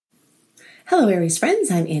Hello, Aries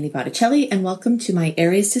friends. I'm Annie Botticelli, and welcome to my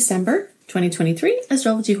Aries December 2023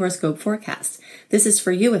 Astrology Horoscope Forecast. This is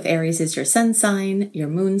for you if Aries is your sun sign, your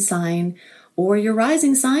moon sign, or your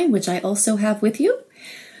rising sign, which I also have with you,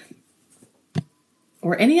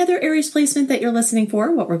 or any other Aries placement that you're listening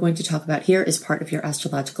for. What we're going to talk about here is part of your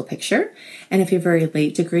astrological picture. And if you're very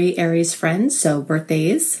late degree Aries friends, so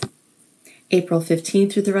birthdays, April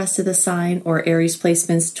 15th through the rest of the sign, or Aries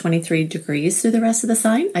placements 23 degrees through the rest of the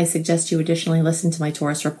sign, I suggest you additionally listen to my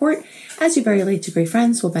Taurus report, as you very late degree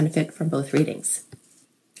friends will benefit from both readings.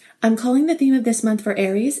 I'm calling the theme of this month for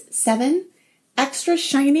Aries 7 extra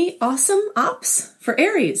shiny, awesome ops for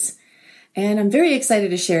Aries. And I'm very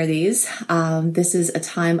excited to share these. This is a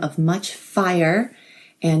time of much fire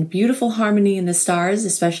and beautiful harmony in the stars,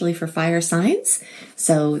 especially for fire signs.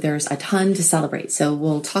 So there's a ton to celebrate. So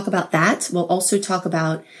we'll talk about that. We'll also talk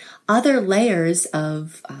about other layers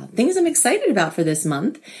of things I'm excited about for this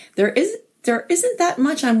month. There isn't that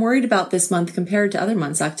much I'm worried about this month compared to other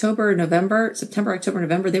months. September, October,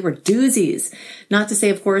 November, they were doozies. Not to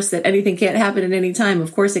say, of course, that anything can't happen at any time.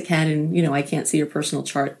 Of course it can. And, I can't see your personal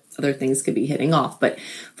chart. Other things could be hitting off. But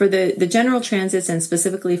for the general transits and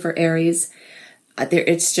specifically for Aries,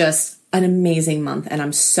 it's just an amazing month, and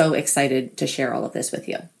I'm so excited to share all of this with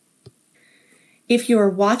you. If you're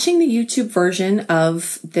watching the YouTube version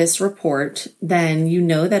of this report, then you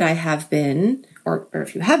know that I have been, or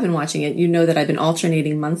if you have been watching it, you know that I've been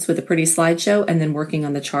alternating months with a pretty slideshow and then working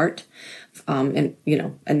on the chart, and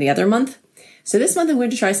the other month. So this month I'm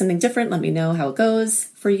going to try something different. Let me know how it goes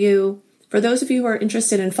for you. For those of you who are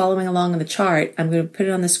interested in following along on the chart, I'm going to put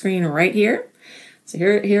it on the screen right here. So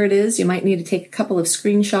here it is. You might need to take a couple of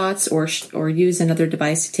screenshots or use another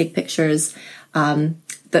device to take pictures.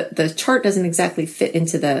 The chart doesn't exactly fit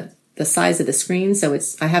into the size of the screen, so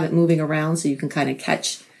I have it moving around so you can kind of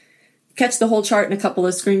catch the whole chart in a couple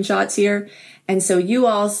of screenshots here. And so you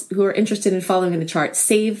all who are interested in following the chart,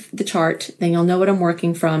 save the chart, then you'll know what I'm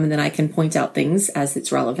working from, and then I can point out things as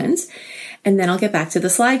it's relevant. And then I'll get back to the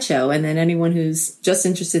slideshow. And then anyone who's just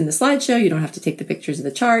interested in the slideshow, you don't have to take the pictures of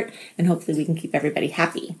the chart, and hopefully we can keep everybody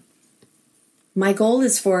happy. My goal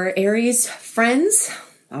is for Aries friends.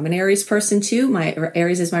 I'm an Aries person too.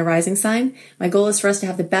 Aries is my rising sign. My goal is for us to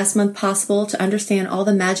have the best month possible, to understand all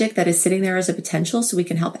the magic that is sitting there as a potential so we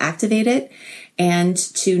can help activate it, and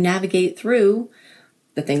to navigate through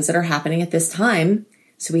the things that are happening at this time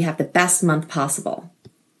so we have the best month possible.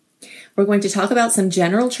 We're going to talk about some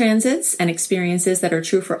general transits and experiences that are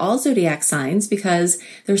true for all zodiac signs because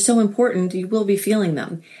they're so important, you will be feeling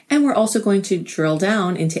them. And we're also going to drill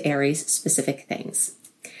down into Aries specific things.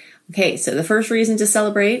 Okay, so the first reason to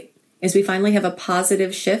celebrate is we finally have a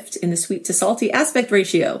positive shift in the sweet to salty aspect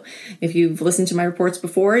ratio. If you've listened to my reports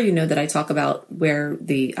before, you know that I talk about where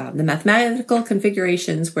the mathematical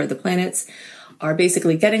configurations where the planets are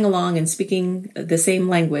basically getting along and speaking the same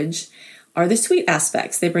language are the sweet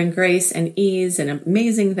aspects. They bring grace and ease and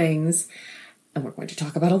amazing things. And we're going to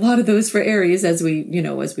talk about a lot of those for Aries as we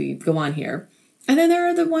go on here. And then there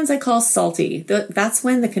are the ones I call salty. That's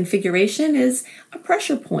when the configuration is a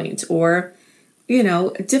pressure point or,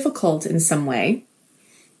 difficult in some way.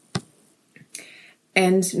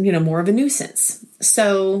 And, more of a nuisance.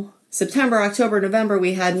 So September, October, November,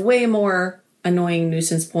 we had way more annoying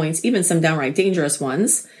nuisance points, even some downright dangerous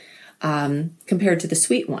ones, compared to the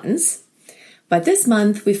sweet ones. But this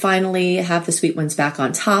month, we finally have the sweet ones back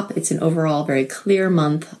on top. It's an overall very clear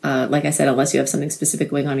month. Like I said, unless you have something specific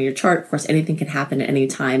going on in your chart, of course, anything can happen at any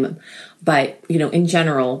time. But, in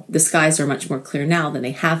general, the skies are much more clear now than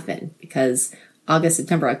they have been because August,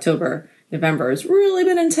 September, October, November has really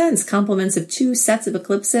been intense. Compliments of 2 sets of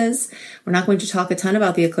eclipses. We're not going to talk a ton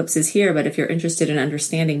about the eclipses here, but if you're interested in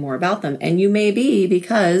understanding more about them, and you may be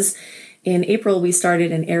because in April, we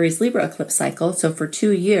started an Aries Libra eclipse cycle. So for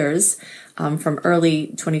 2 years, from early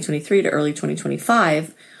 2023 to early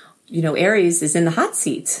 2025, Aries is in the hot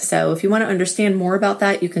seat. So if you want to understand more about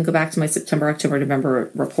that, you can go back to my September, October, November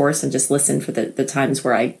reports and just listen for the times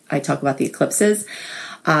where I talk about the eclipses.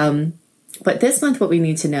 But this month, what we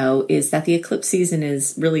need to know is that the eclipse season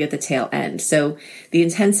is really at the tail end. So the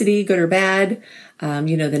intensity, good or bad,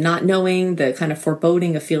 the not knowing, the kind of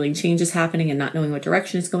foreboding of feeling changes happening and not knowing what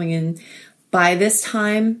direction it's going in. By this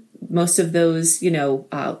time, most of those,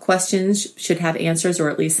 questions should have answers or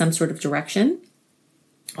at least some sort of direction.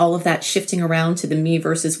 All of that shifting around to the me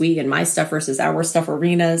versus we and my stuff versus our stuff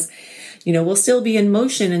arenas, we'll still be in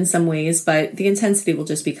motion in some ways, but the intensity will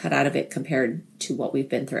just be cut out of it compared to what we've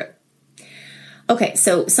been through. Okay,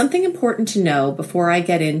 so something important to know before I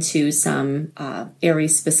get into some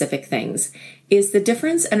Aries specific things is the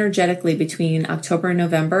difference energetically between October and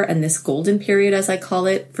November and this golden period, as I call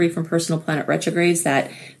it, free from personal planet retrogrades that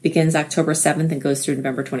begins October 7th and goes through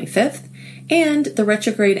November 25th, and the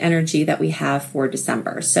retrograde energy that we have for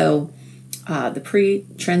December. So the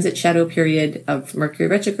pre-transit shadow period of Mercury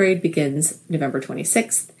retrograde begins November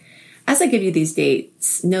 26th. As I give you these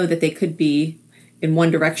dates, know that they could be in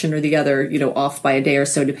one direction or the other, off by a day or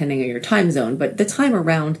so, depending on your time zone. But the time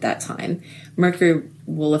around that time, Mercury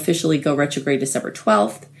will officially go retrograde December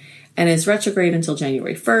 12th and is retrograde until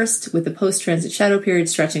January 1st, with the post-transit shadow period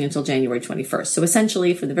stretching until January 21st. So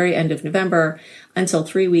essentially, from the very end of November until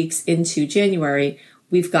 3 weeks into January,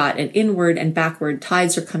 we've got an inward and backward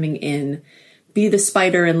tides are coming in. Be the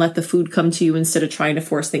spider and let the food come to you instead of trying to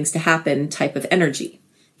force things to happen type of energy.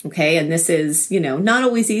 Okay. And this is, not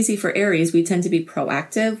always easy for Aries. We tend to be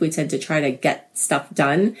proactive. We tend to try to get stuff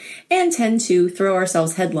done and tend to throw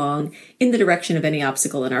ourselves headlong in the direction of any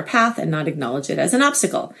obstacle in our path and not acknowledge it as an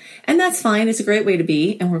obstacle. And that's fine. It's a great way to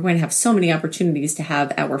be. And we're going to have so many opportunities to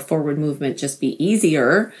have our forward movement just be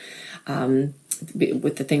easier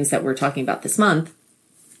with the things that we're talking about this month.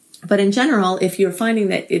 But in general, if you're finding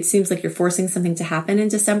that it seems like you're forcing something to happen in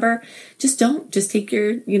December, just don't. Just take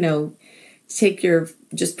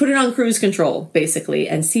just put it on cruise control, basically,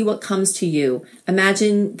 and see what comes to you.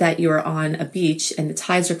 Imagine that you're on a beach and the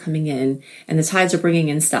tides are coming in and the tides are bringing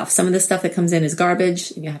in stuff. Some of the stuff that comes in is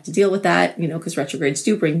garbage and you have to deal with that, because retrogrades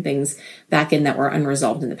do bring things back in that were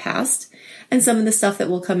unresolved in the past. And some of the stuff that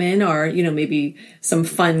will come in are, maybe some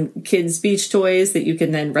fun kids' beach toys that you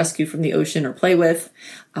can then rescue from the ocean or play with,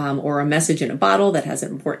 or a message in a bottle that has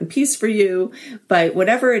an important piece for you. But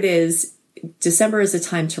whatever it is, December is a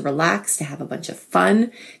time to relax, to have a bunch of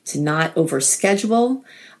fun, to not overschedule,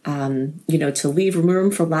 to leave room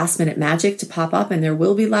for last minute magic to pop up. And there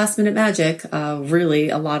will be last minute magic, really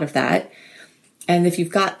a lot of that. And if you've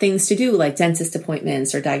got things to do like dentist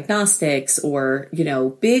appointments or diagnostics or,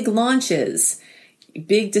 big launches,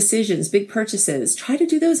 big decisions, big purchases, try to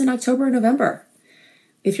do those in October and November.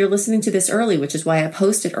 If you're listening to this early, which is why I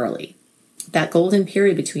posted early, that golden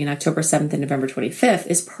period between October 7th and November 25th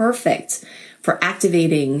is perfect for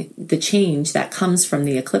activating the change that comes from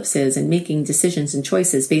the eclipses and making decisions and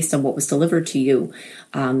choices based on what was delivered to you,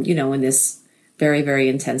 in this very, very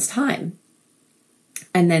intense time.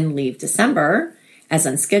 And then leave December as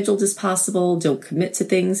unscheduled as possible. Don't commit to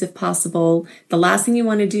things if possible. The last thing you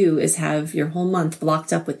want to do is have your whole month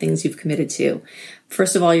blocked up with things you've committed to.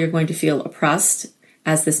 First of all, you're going to feel oppressed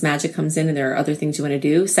as this magic comes in and there are other things you want to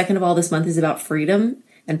do. Second of all, this month is about freedom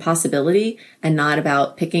and possibility and not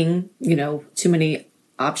about picking, too many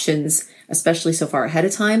options, especially so far ahead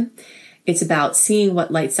of time. It's about seeing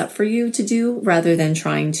what lights up for you to do rather than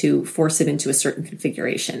trying to force it into a certain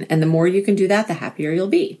configuration. And the more you can do that, the happier you'll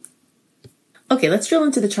be. Okay, let's drill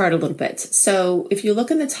into the chart a little bit. So if you look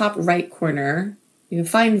in the top right corner, you can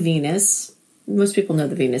find Venus. Most people know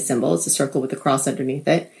the Venus symbol. It's a circle with a cross underneath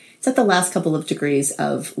it. It's at the last couple of degrees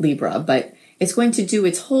of Libra, but it's going to do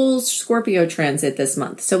its whole Scorpio transit this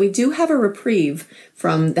month. So we do have a reprieve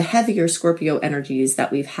from the heavier Scorpio energies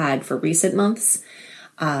that we've had for recent months.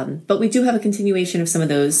 But we do have a continuation of some of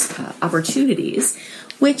those opportunities,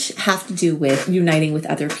 which have to do with uniting with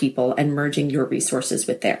other people and merging your resources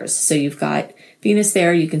with theirs. So you've got Venus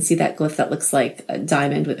there. You can see that glyph that looks like a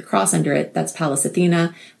diamond with a cross under it. That's Pallas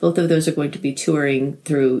Athena. Both of those are going to be touring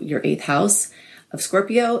through your 8th house of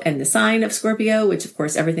Scorpio and the sign of Scorpio, which of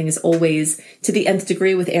course everything is always to the nth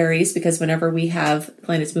degree with Aries, because whenever we have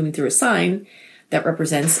planets moving through a sign that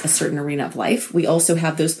represents a certain arena of life, we also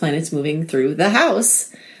have those planets moving through the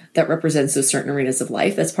house that represents those certain arenas of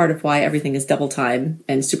life. That's part of why everything is double time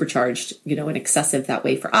and supercharged, and excessive that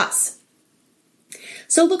way for us.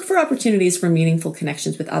 So look for opportunities for meaningful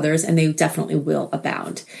connections with others, and they definitely will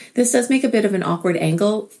abound. This does make a bit of an awkward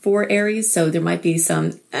angle for Aries, so there might be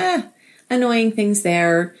some annoying things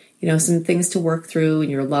there, some things to work through in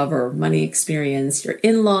your love or money experience. Your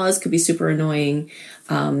in-laws could be super annoying.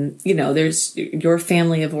 There's your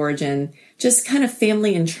family of origin, just kind of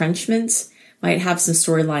family entrenchment might have some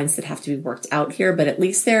storylines that have to be worked out here, but at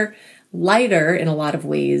least they're lighter in a lot of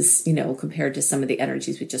ways, compared to some of the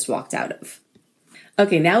energies we just walked out of.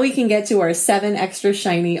 Okay, now we can get to our 7 extra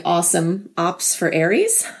shiny, awesome ops for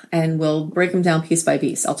Aries, and we'll break them down piece by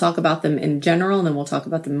piece. I'll talk about them in general, and then we'll talk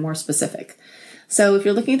about them more specific. So if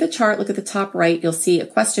you're looking at the chart, look at the top right, you'll see a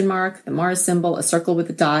question mark, the Mars symbol, a circle with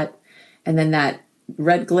a dot, and then that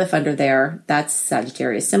red glyph under there, that's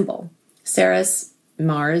Sagittarius symbol. Ceres,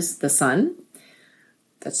 Mars, the sun.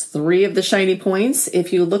 That's 3 of the shiny points.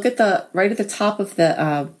 If you look at right at the top of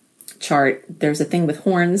the chart, there's a thing with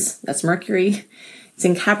horns. That's Mercury. It's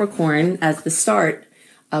in Capricorn as the start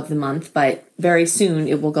of the month, but very soon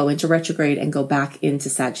it will go into retrograde and go back into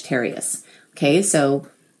Sagittarius. Okay, so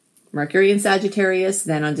Mercury in Sagittarius,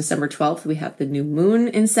 then on December 12th, we have the new moon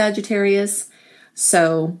in Sagittarius.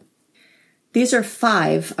 So these are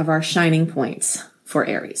 5 of our shining points for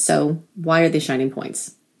Aries. So why are they shining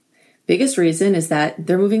points? Biggest reason is that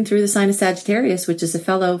they're moving through the sign of Sagittarius, which is a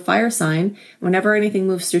fellow fire sign. Whenever anything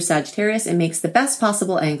moves through Sagittarius, it makes the best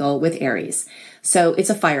possible angle with Aries. So it's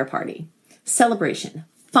a fire party, celebration,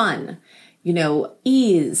 fun,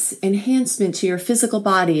 ease, enhancement to your physical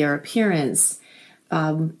body or appearance,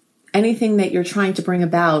 anything that you're trying to bring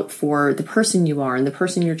about for the person you are and the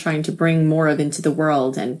person you're trying to bring more of into the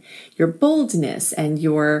world, and your boldness and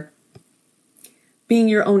your being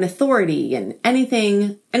your own authority and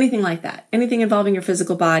anything like that, anything involving your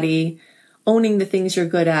physical body, owning the things you're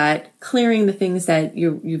good at, clearing the things that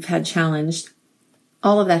you've had challenged.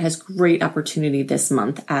 All of that has great opportunity this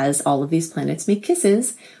month as all of these planets make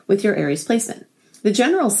kisses with your Aries placement. The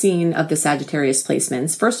general scene of the Sagittarius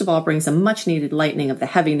placements, first of all, brings a much needed lightening of the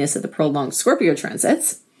heaviness of the prolonged Scorpio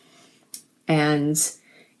transits. And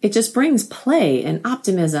it just brings play and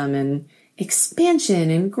optimism and expansion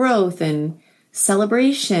and growth and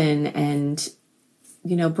celebration and,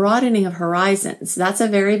 broadening of horizons. That's a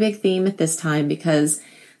very big theme at this time because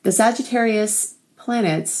the Sagittarius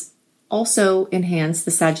planets also enhance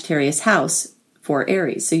the Sagittarius house for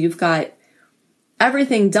Aries. So you've got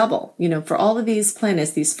everything double, for all of these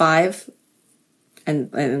planets, these 5,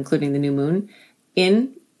 and including the new moon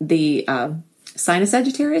in the sign of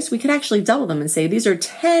Sagittarius, we could actually double them and say these are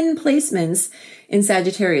 10 placements in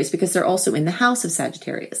Sagittarius because they're also in the house of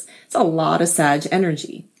Sagittarius. It's a lot of Sag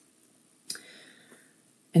energy.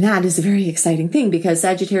 And that is a very exciting thing because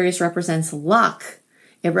Sagittarius represents luck.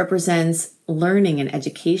 It represents learning and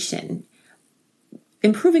education,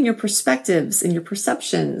 improving your perspectives and your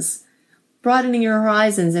perceptions, broadening your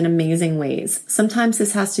horizons in amazing ways. Sometimes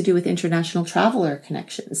this has to do with international traveler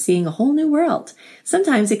connections, seeing a whole new world.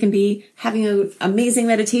 Sometimes it can be having an amazing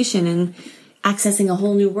meditation and accessing a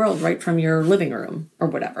whole new world right from your living room or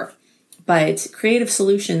whatever. But creative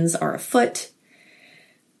solutions are afoot.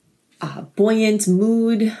 Buoyant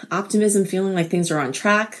mood, optimism, feeling like things are on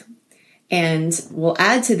track. And we'll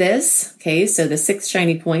add to this, okay, so the 6th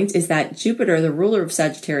shiny point is that Jupiter, the ruler of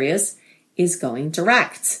Sagittarius, is going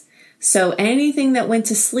direct. So anything that went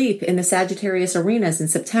to sleep in the Sagittarius arenas in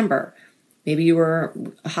September, maybe you were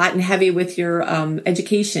hot and heavy with your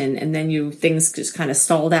education and then things just kind of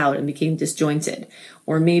stalled out and became disjointed.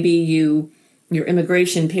 Or maybe your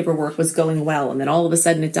immigration paperwork was going well and then all of a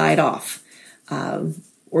sudden it died off.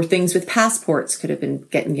 Or things with passports could have been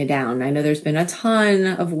getting you down. I know there's been a ton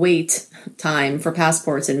of wait time for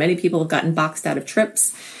passports and many people have gotten boxed out of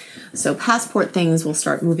trips. So passport things will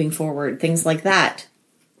start moving forward, things like that.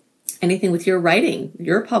 Anything with your writing,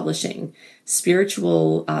 your publishing,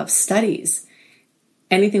 spiritual studies,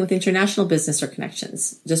 anything with international business or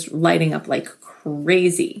connections, just lighting up like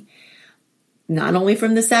crazy. Not only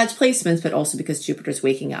from the Sag placements, but also because Jupiter's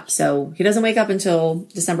waking up. So he doesn't wake up until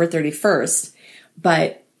December 31st,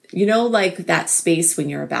 but like that space when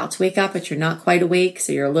you're about to wake up, but you're not quite awake.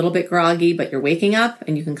 So you're a little bit groggy, but you're waking up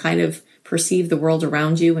and you can kind of perceive the world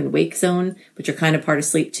around you in wake zone, but you're kind of part of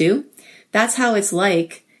sleep too. That's how it's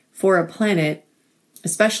like for a planet,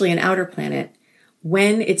 especially an outer planet,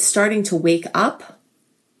 when it's starting to wake up.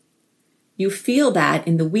 You feel that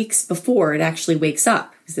in the weeks before it actually wakes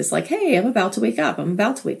up. Because it's like, hey, I'm about to wake up. I'm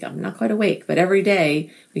not quite awake. But every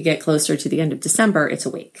day we get closer to the end of December, it's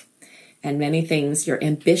awake. And many things, your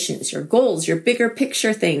ambitions, your goals, your bigger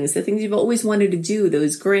picture things, the things you've always wanted to do,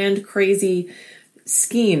 those grand, crazy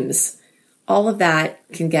schemes, all of that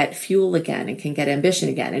can get fuel again and can get ambition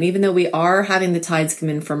again. And even though we are having the tides come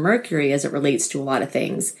in from Mercury as it relates to a lot of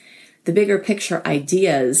things, the bigger picture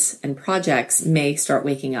ideas and projects may start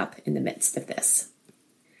waking up in the midst of this.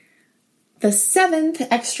 The 7th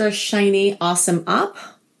extra shiny, awesome up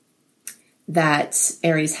that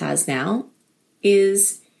Aries has now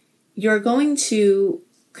is you're going to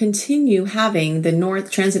continue having the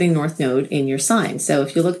transiting north node in your sign. So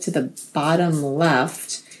if you look to the bottom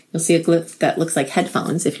left, you'll see a glyph that looks like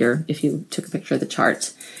headphones if you took a picture of the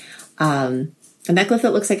chart. And that glyph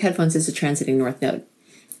that looks like headphones is a transiting north node.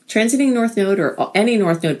 Transiting north node or any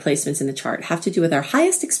north node placements in the chart have to do with our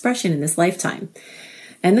highest expression in this lifetime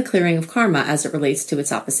and the clearing of karma as it relates to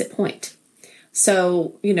its opposite point.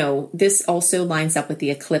 So, this also lines up with the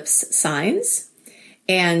eclipse signs.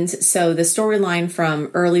 And so the storyline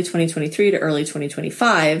from early 2023 to early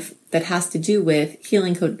 2025 that has to do with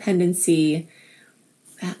healing codependency,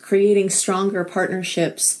 creating stronger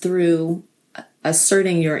partnerships through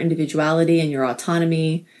asserting your individuality and your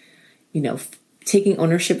autonomy, taking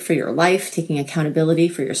ownership for your life, taking accountability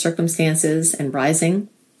for your circumstances and rising,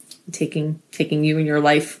 taking you and your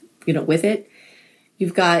life, with it.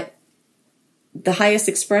 You've got the highest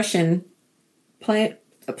expression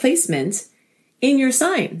placement in your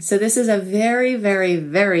sign. So this is a very, very,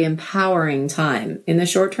 very empowering time in the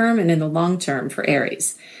short term and in the long term for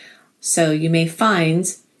Aries. So you may find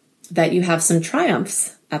that you have some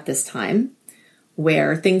triumphs at this time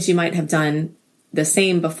where things you might have done the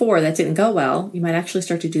same before that didn't go well, you might actually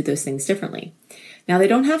start to do those things differently. Now, they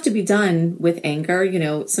don't have to be done with anger.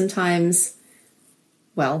 Sometimes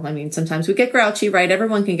we get grouchy, right?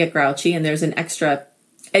 Everyone can get grouchy, and there's an extra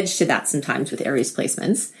edge to that sometimes with Aries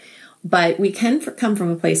placements. But we can come from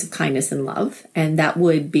a place of kindness and love, and that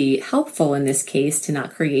would be helpful in this case to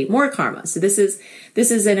not create more karma. So this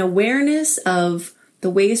is an awareness of the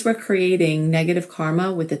ways we're creating negative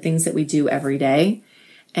karma with the things that we do every day,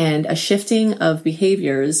 and a shifting of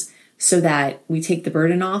behaviors so that we take the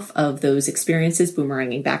burden off of those experiences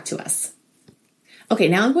boomeranging back to us. Okay,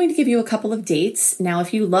 now I'm going to give you a couple of dates. Now,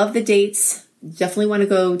 if you love the dates, definitely want to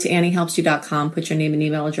go to anniehelpsyou.com, put your name and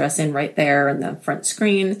email address in right there on the front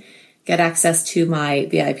screen, get access to my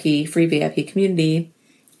free VIP community.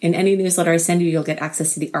 In any newsletter I send you, you'll get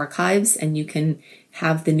access to the archives, and you can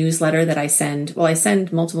have the newsletter that I send. Well, I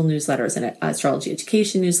send multiple newsletters, an astrology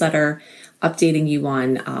education newsletter, updating you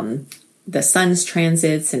on the sun's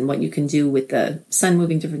transits and what you can do with the sun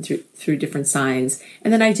moving through different signs.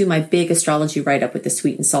 And then I do my big astrology write-up with the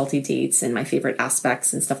sweet and salty dates and my favorite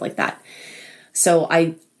aspects and stuff like that. So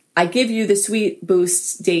I give you the sweet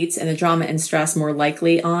boosts dates and the drama and stress more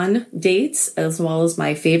likely on dates, as well as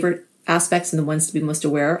my favorite aspects and the ones to be most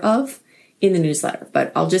aware of in the newsletter.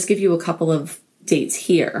 But I'll just give you a couple of dates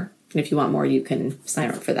here. And if you want more, you can sign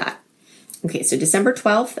up for that. Okay, so December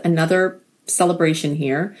 12th, another celebration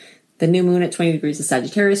here. The new moon at 20 degrees of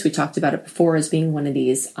Sagittarius. We talked about it before as being one of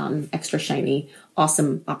these extra shiny,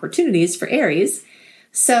 awesome opportunities for Aries.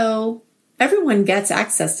 So everyone gets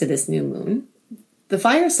access to this new moon. The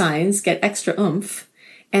fire signs get extra oomph.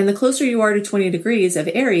 And the closer you are to 20 degrees of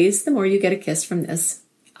Aries, the more you get a kiss from this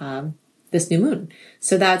new moon.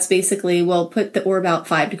 So that's basically, we'll put the orb out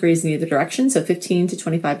 5 degrees in either direction. So 15 to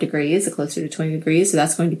 25 degrees, the closer to 20 degrees. So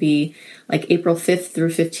that's going to be like April 5th through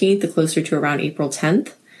 15th, the closer to around April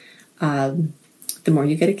 10th. The more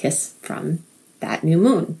you get a kiss from that new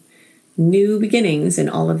moon. New beginnings and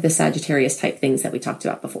all of the Sagittarius type things that we talked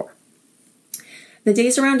about before. The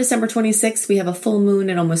days around December 26th, we have a full moon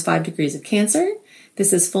at almost 5 degrees of Cancer.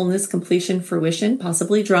 This is fullness, completion, fruition,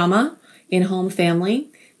 possibly drama in home, family.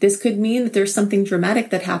 This could mean that there's something dramatic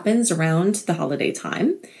that happens around the holiday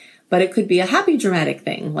time, but it could be a happy dramatic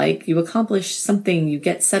thing, like you accomplish something, you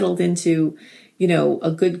get settled into,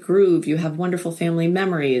 a good groove, you have wonderful family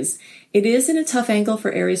memories. It is in a tough angle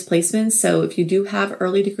for Aries placements, so if you do have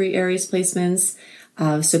early degree Aries placements,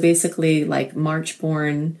 so basically like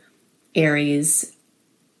March-born Aries,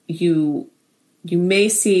 you may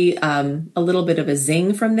see a little bit of a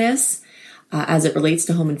zing from this as it relates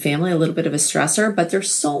to home and family, a little bit of a stressor, but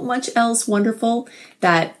there's so much else wonderful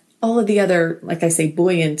that all of the other, like I say,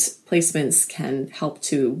 buoyant placements can help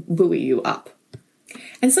to buoy you up.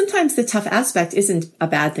 And sometimes the tough aspect isn't a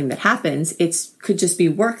bad thing that happens. It could just be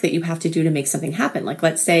work that you have to do to make something happen. Like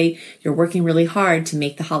let's say you're working really hard to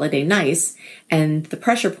make the holiday nice, and the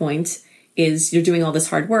pressure point is you're doing all this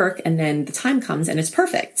hard work, and then the time comes and it's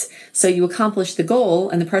perfect. So you accomplish the goal,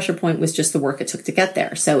 and the pressure point was just the work it took to get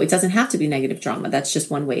there. So it doesn't have to be negative drama. That's just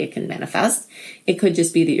one way it can manifest. It could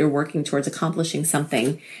just be that you're working towards accomplishing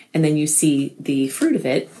something, and then you see the fruit of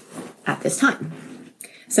it at this time.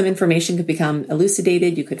 Some information could become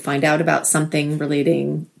elucidated. You could find out about something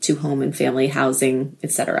relating to home and family, housing,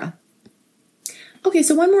 etc. Okay,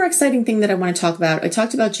 so one more exciting thing that I want to talk about. I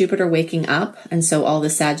talked about Jupiter waking up, and so all the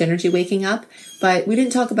Sag energy waking up, but we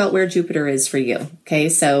didn't talk about where Jupiter is for you. Okay,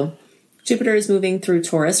 so Jupiter is moving through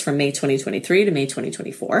Taurus from May 2023 to May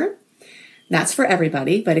 2024. That's for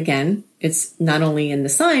everybody, but again, it's not only in the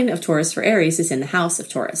sign of Taurus for Aries, it's in the house of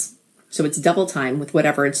Taurus. So it's double time with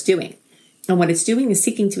whatever it's doing. And what it's doing is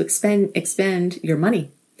seeking to expand your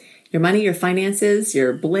money, your finances,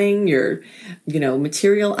 your bling, your,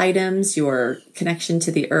 material items, your connection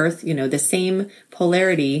to the earth, the same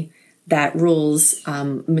polarity that rules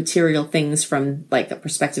material things from like a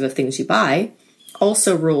perspective of things you buy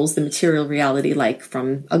also rules the material reality, like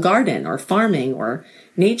from a garden or farming or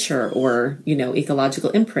nature or, ecological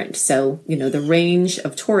imprint. So, the range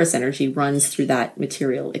of Taurus energy runs through that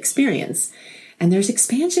material experience. And there's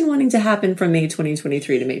expansion wanting to happen from May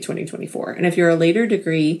 2023 to May 2024. And if you're a later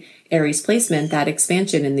degree Aries placement, that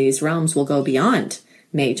expansion in these realms will go beyond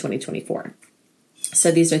May 2024.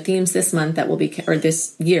 So these are themes this month that will be, or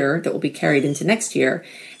this year that will be carried into next year.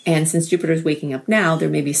 And since Jupiter is waking up now, there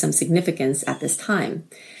may be some significance at this time.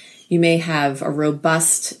 You may have a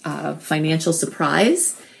robust financial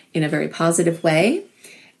surprise in a very positive way.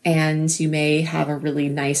 And you may have a really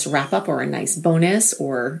nice wrap up or a nice bonus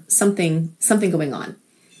or something going on.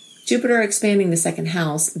 Jupiter expanding the second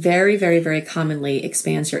house very, very, very commonly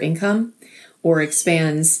expands your income or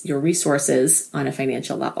expands your resources on a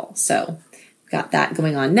financial level. So we've got that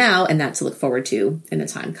going on now, and that to look forward to in the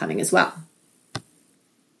time coming as well.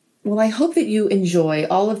 Well, I hope that you enjoy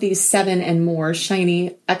all of these 7 and more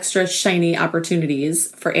extra shiny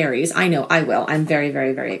opportunities for Aries. I know I will. I'm very,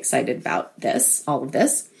 very, very excited about all of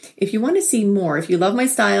this. If you want to see more, if you love my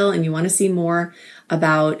style and you want to see more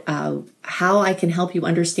about how I can help you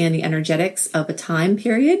understand the energetics of a time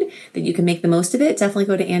period that you can make the most of it, definitely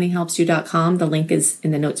go to anniehelpsyou.com. The link is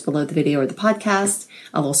in the notes below the video or the podcast.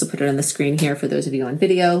 I'll also put it on the screen here for those of you on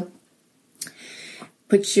video.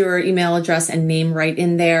 Put your email address and name right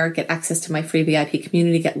in there. Get access to my free VIP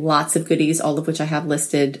community. Get lots of goodies, all of which I have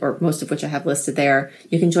listed, or most of which I have listed there.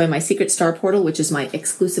 You can join my Secret Star portal, which is my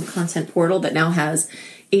exclusive content portal that now has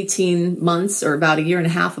 18 months or about a year and a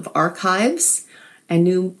half of archives and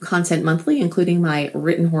new content monthly, including my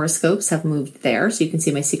written horoscopes have moved there. So you can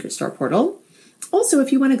see my Secret Star portal. Also,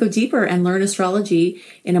 if you want to go deeper and learn astrology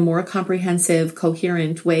in a more comprehensive,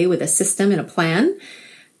 coherent way with a system and a plan,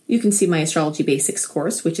 you can see my Astrology Basics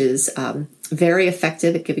course, which is very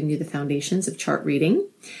effective at giving you the foundations of chart reading.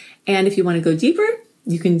 And if you want to go deeper,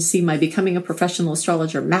 you can see my Becoming a Professional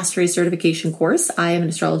Astrologer Mastery Certification course. I am an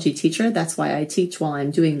astrology teacher. That's why I teach while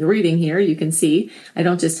I'm doing the reading here. You can see I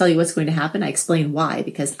don't just tell you what's going to happen. I explain why,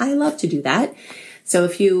 because I love to do that. So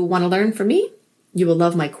if you want to learn from me, you will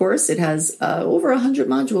love my course. It has over 100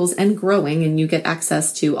 modules and growing, and you get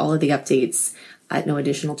access to all of the updates at no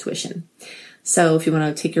additional tuition. So if you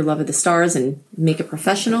want to take your love of the stars and make it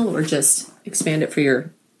professional or just expand it for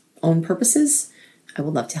your own purposes, I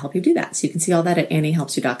would love to help you do that. So you can see all that at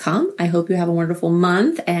anniehelpsyou.com. I hope you have a wonderful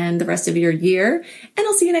month and the rest of your year, and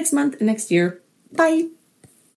I'll see you next month and next year. Bye.